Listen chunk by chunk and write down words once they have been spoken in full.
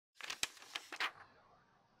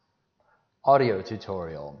Audio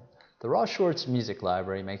tutorial. The Ross Schwartz Music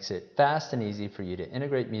Library makes it fast and easy for you to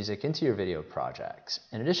integrate music into your video projects.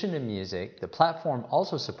 In addition to music, the platform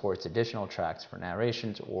also supports additional tracks for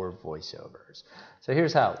narrations or voiceovers. So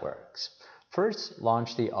here's how it works. First,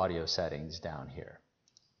 launch the audio settings down here.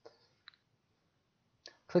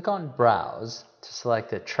 Click on Browse to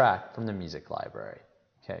select a track from the music library.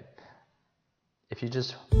 Okay. If you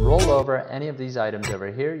just roll over any of these items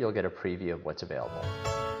over here, you'll get a preview of what's available.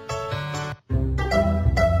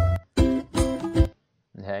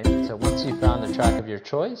 Okay, so once you've found the track of your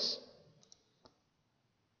choice,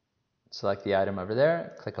 select the item over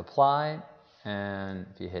there, click Apply, and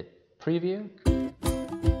if you hit Preview,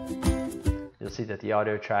 you'll see that the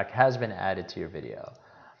audio track has been added to your video.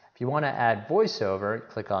 If you want to add voiceover,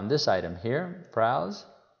 click on this item here, Browse.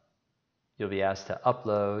 You'll be asked to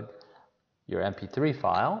upload your MP3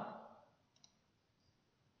 file.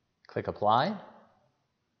 Click Apply,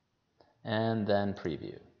 and then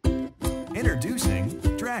Preview. Introducing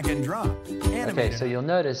Drag and Drop. Okay, so you'll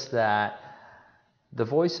notice that the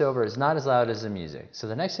voiceover is not as loud as the music. So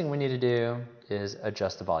the next thing we need to do is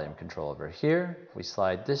adjust the volume control over here. We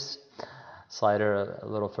slide this slider a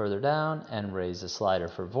little further down and raise the slider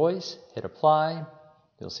for voice. Hit Apply.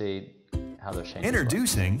 You'll see how those changes.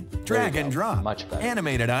 Introducing Drag and Drop. Much better.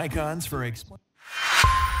 Animated icons for